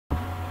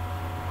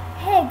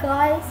Hey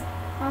guys,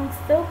 I'm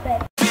stupid.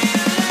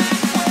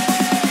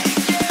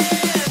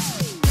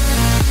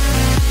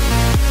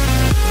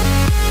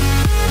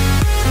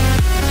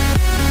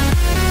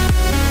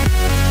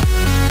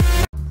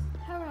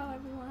 Hello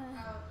everyone.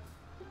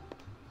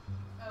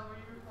 Were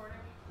you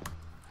recording?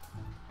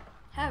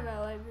 Hello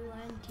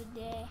everyone.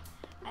 Today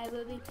I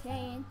will be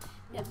playing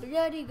the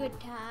Bloody Good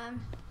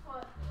Time.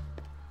 What?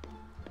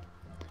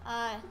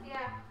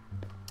 Yeah.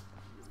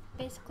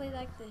 Basically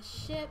like the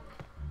ship.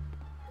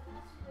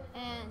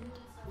 And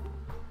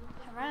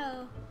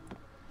hello.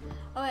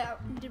 Oh wait,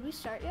 did we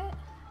start yet?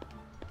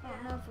 I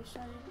don't know if we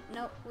started.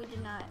 Nope, we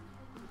did not.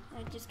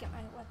 I just get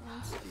my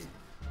weapons.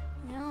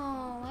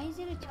 No, why is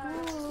it a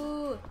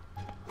 2?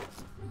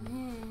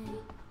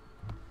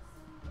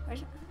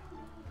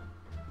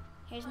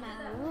 Here's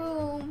my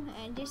room,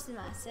 and this is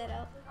my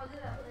setup. I'll do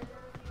that later.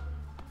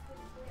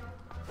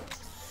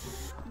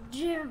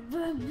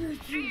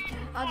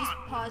 I'll just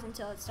pause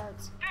until it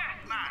starts.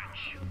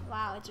 Deathmatch!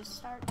 Wow, it just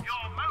starts.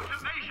 Your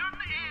motivation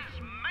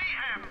is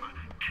mayhem!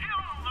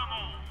 Kill them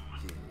all!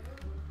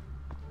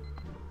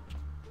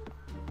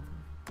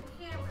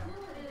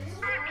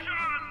 Action!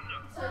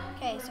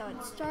 Okay, so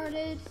it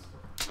started.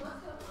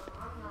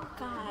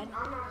 God.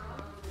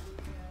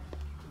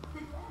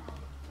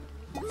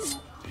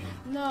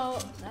 No,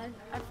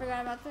 I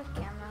forgot about the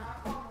camera.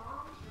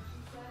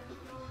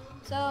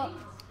 So,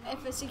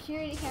 if a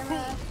security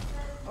camera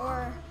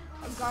or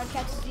a guard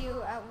catches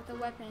you out with a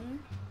weapon,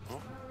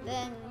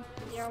 then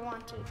you're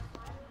wanted.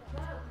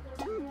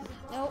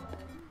 Nope.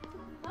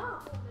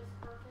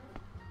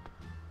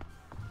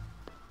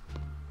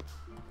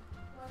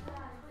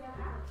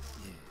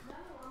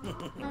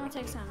 I'm gonna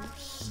take some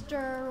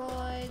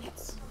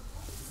steroids.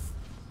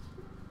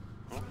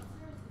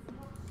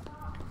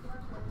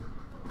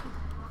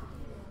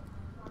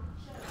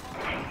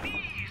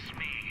 Please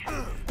me! How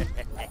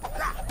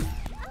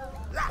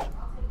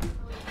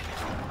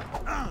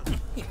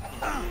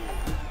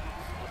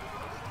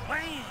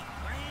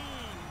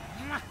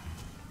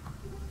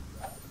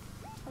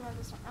about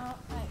this one? Oh,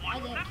 I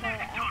What's the didn't kill it.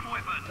 next on Okay.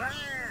 weapon?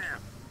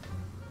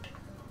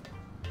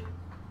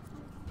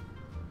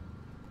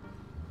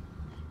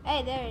 Hey,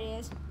 there it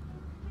is.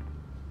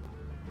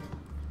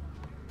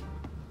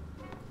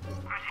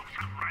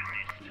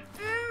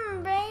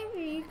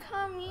 Baby,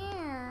 come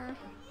here.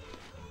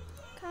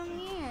 Come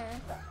here.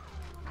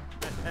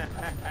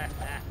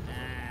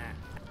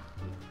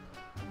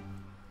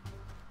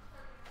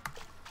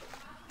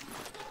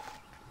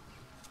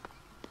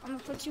 I'm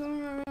gonna put you in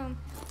your room.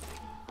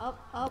 Up,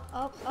 up,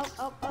 up, up,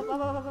 up, up, up,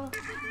 up, up, up.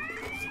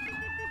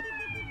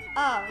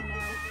 Oh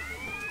no.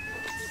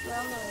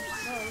 Well, no.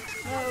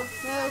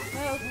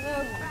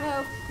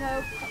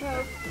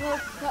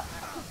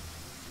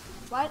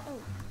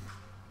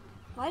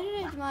 Why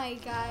did my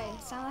guy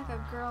sound like a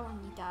girl when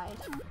he died?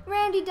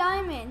 Randy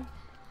Diamond!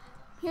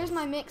 Here's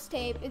my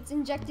mixtape. It's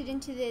injected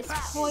into this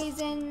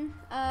poison.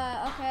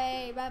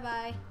 Okay,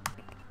 bye-bye.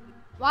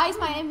 Why is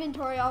my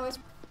inventory always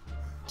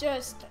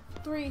just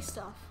 3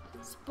 stuff?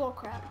 It's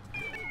bullcrap.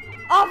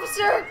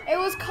 Officer! It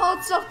was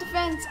called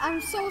self-defense.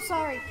 I'm so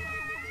sorry.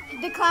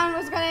 The clown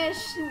was gonna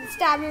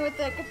stab me with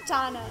the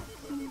katana.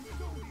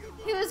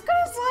 He was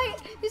gonna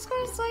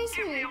slice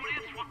Give me. the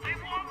audience what they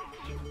want!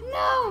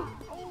 No!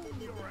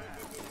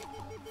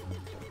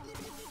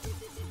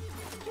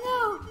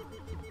 No!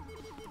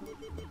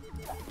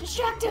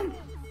 Distract him!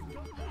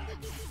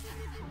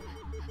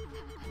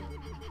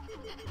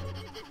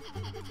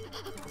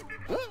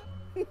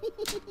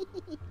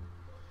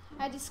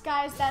 I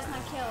disguised as my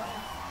killer.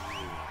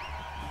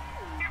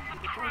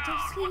 Go to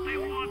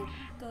sleep.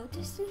 Go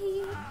to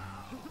sleep.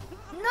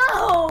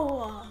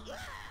 No!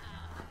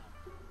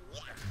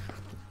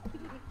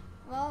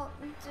 Well,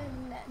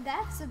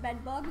 that's a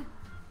bed bug.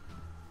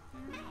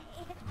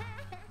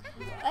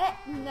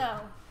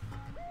 No.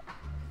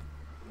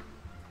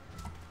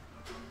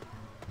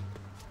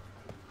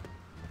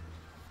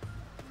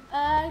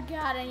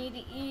 God, I need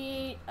to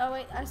eat. Oh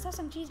wait, I saw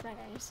some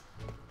cheeseburgers.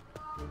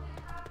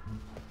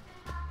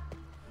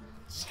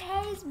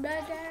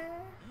 Cheeseburger.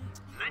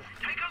 Let's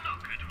take a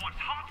look at what's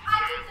hot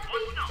and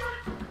what's not.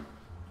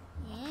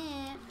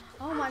 Yeah.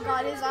 Oh my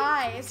God, his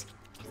eyes.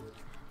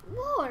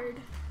 Lord.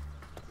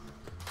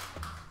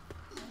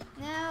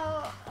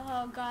 Now,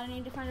 oh God, I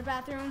need to find a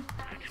bathroom.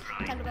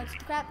 Time to go to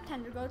crap.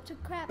 Time to go to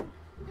crap.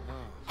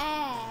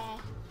 Ah,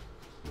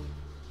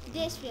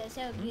 this feels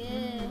so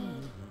good.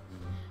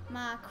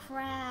 My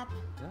crap.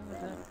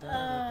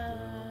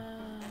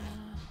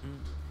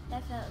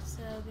 That felt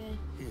so good.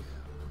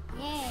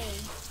 Yay.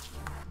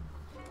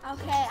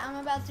 Okay, I'm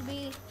about to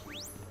be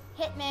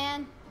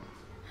Hitman.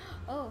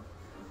 Oh.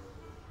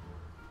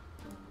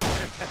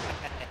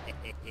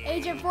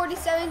 Agent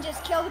 47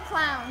 just killed a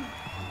clown.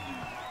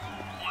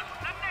 What's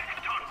the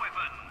next hot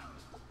weapon?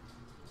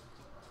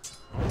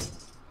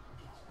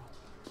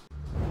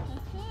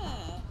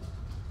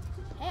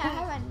 Hey, I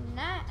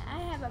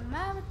have a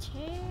mama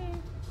chair.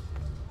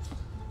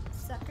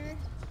 Sucker.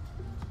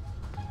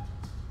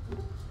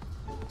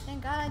 Thank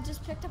God I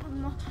just picked up a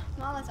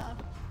Molotov.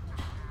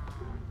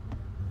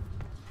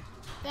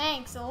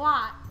 Thanks a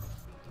lot.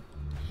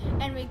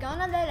 And we're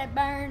gonna let it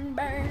burn,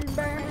 burn,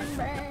 burn,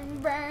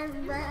 burn,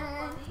 burn,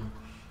 burn.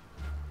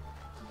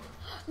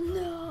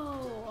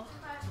 No.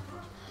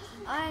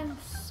 I'm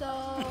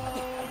so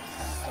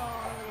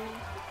sorry.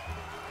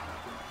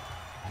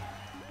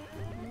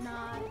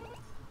 Not.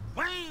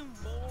 Wham,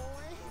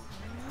 boy!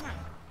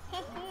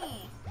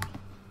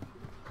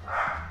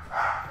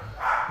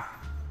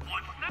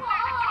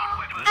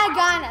 I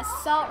got an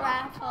assault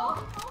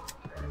rifle.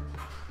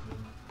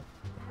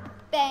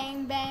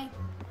 Bang, bang.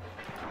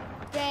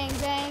 Bang,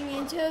 bang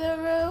into the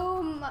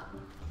room.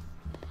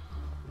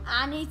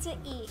 I need to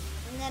eat,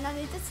 and then I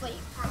need to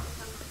sleep.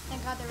 I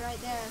got it right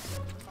there.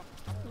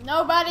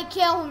 Nobody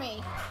kill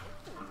me.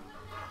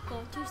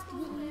 Go to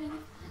sleep.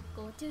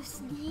 Go to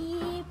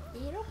sleep,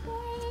 little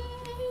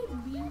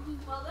baby.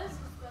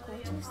 Go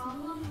to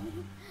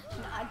sleep.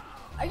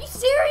 Are you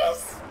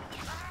serious?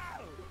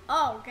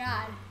 Oh,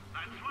 God.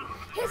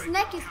 His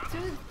neck is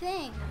through the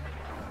thing.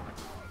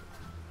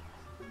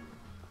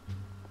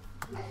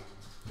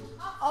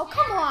 Oh,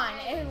 come on.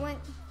 It went.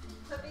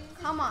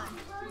 Come on.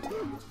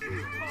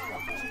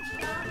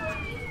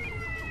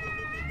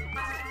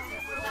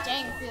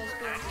 Dang, feels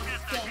good.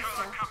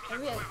 Gangster. A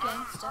real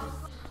gangster.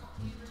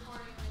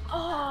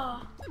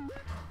 Oh.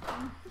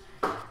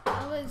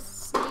 I was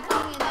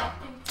sneaking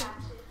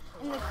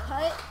in the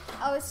cut.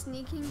 I was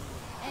sneaking,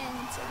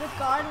 and the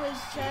guard was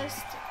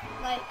just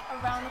like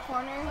around the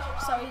corner,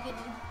 so he could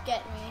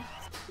get me.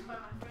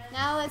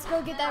 Now let's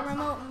go get that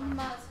remote.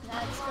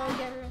 Let's go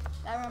get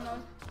that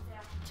remote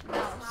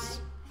mouse.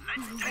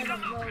 Let's take a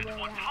look at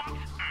what's hot and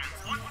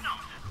what's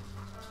not.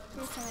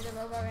 Please tell me the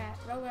Robo-Rat.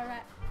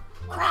 Robo-Rat.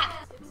 Crap!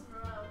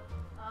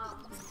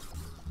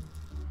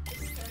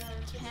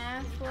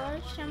 Time for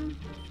some.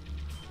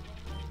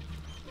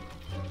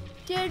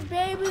 Did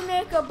baby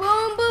make a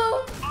boom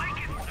boom? I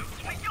give notes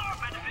for your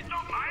benefit,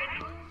 not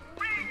mine.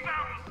 Read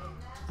them.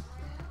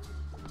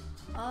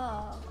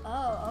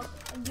 Oh.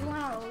 You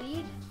want to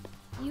lead?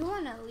 You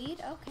want to lead?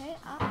 Okay.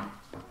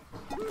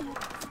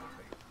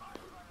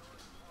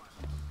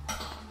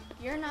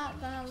 You're not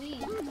gonna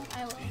lead.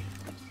 I will.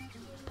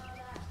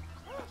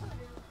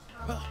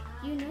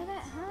 You knew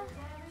that, huh?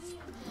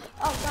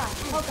 Oh God!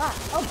 Oh God!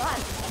 Oh God!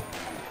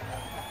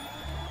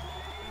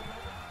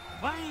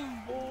 Bang,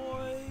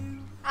 boy!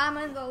 I'm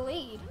in the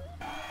lead.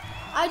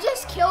 I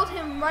just killed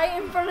him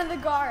right in front of the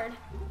guard.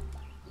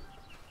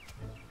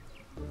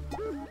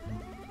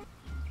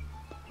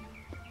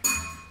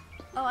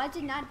 Oh, I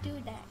did not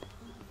do that.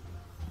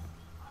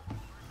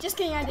 Just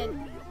kidding, I did.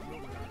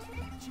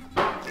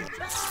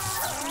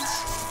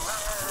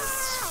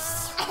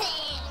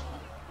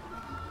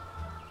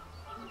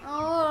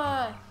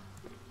 Oh,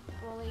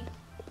 bully.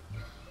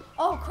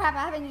 Oh crap,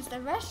 I haven't used the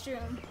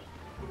restroom.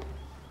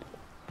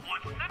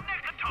 What's the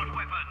Necaton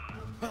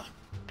weapon?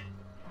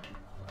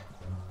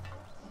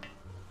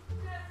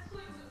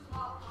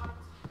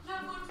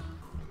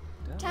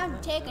 Time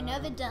to take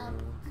another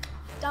dump.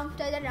 Dump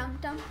da da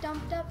dump dump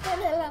dump dump da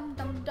da dump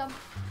dump dump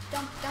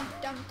dump dump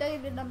dump da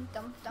da dump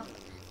dump dump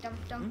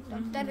dump dump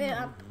dump da da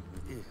dump.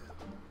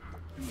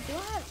 Do I?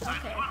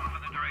 Okay. One for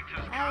the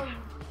director's cut.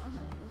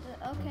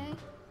 Okay.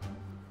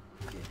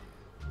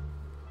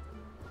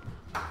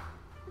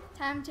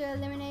 Time to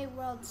eliminate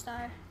World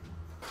Star.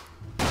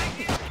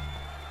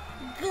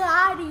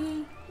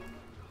 Gotti.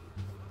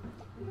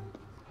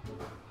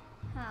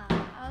 Huh,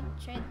 I'll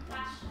trade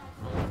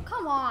this.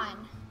 Come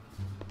on.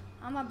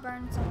 I'm gonna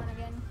burn someone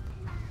again.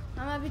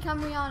 I'm gonna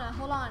become Rihanna.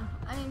 Hold on.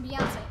 I mean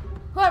Beyonce.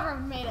 Whoever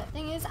made it.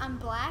 Thing is, I'm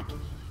black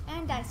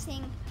and I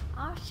sing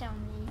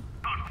awesomely.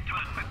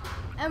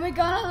 And we're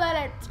gonna let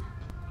it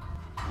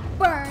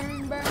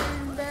burn,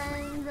 burn,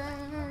 burn,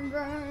 burn,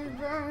 burn,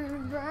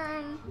 burn,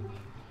 burn.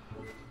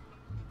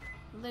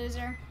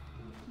 Loser.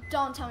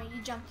 Don't tell me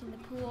you jumped in the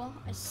pool.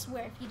 I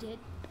swear if you did.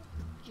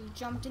 You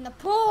jumped in the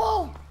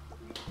pool!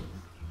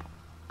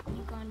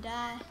 You're gonna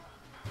die.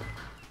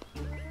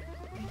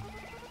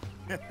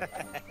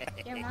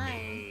 You're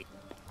mine.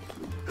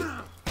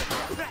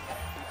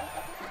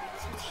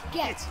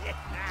 Get.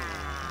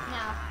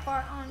 Now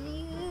fart on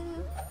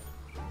you.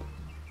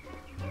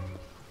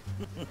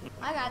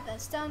 I got the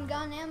stun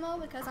gun ammo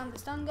because I'm the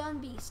stun gun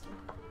beast.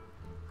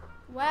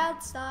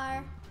 Wild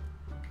Star.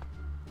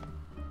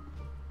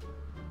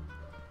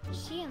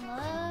 She in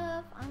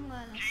love. I'm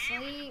gonna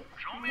sleep.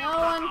 No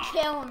one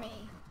kill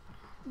me.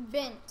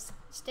 Vince,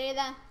 stay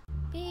the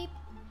beep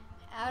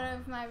out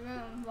of my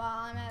room while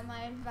I'm at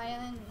my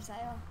violin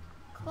recital.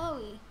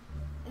 Chloe.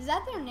 Is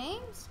that their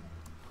names?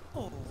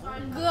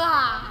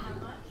 God.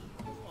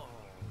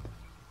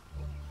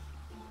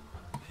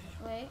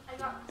 Wait.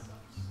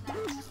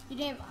 You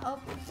didn't. Oh.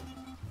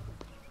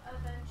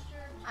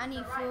 I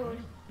need food.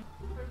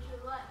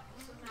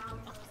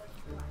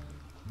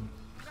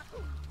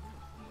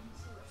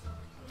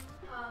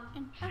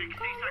 And 60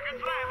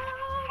 seconds left.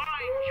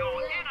 Find your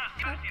inner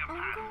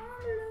sociopath.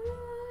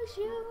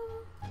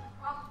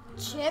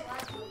 Chip,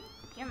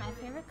 you're my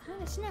favorite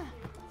kind of snack.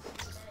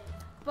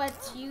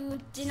 But you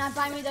did not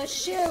buy me those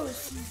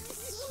shoes.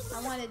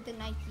 I wanted the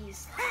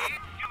Nikes.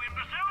 You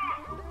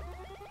imbecile!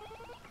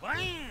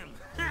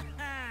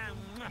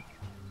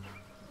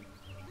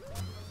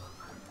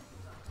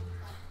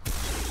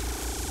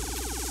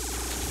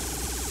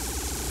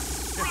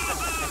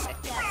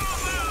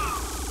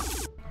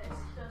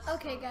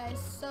 Okay guys,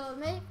 so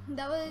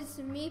that was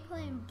me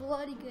playing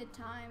Bloody Good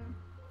Time.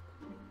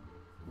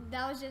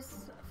 That was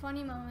just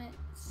funny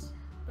moments,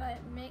 but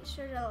make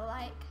sure to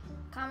like,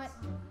 comment,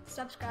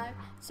 subscribe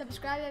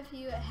if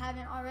you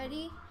haven't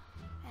already,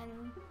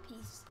 and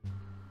peace.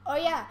 Oh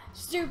yeah,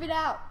 stupid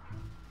out.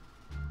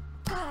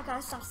 God, I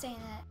gotta stop saying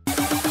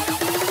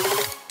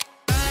that.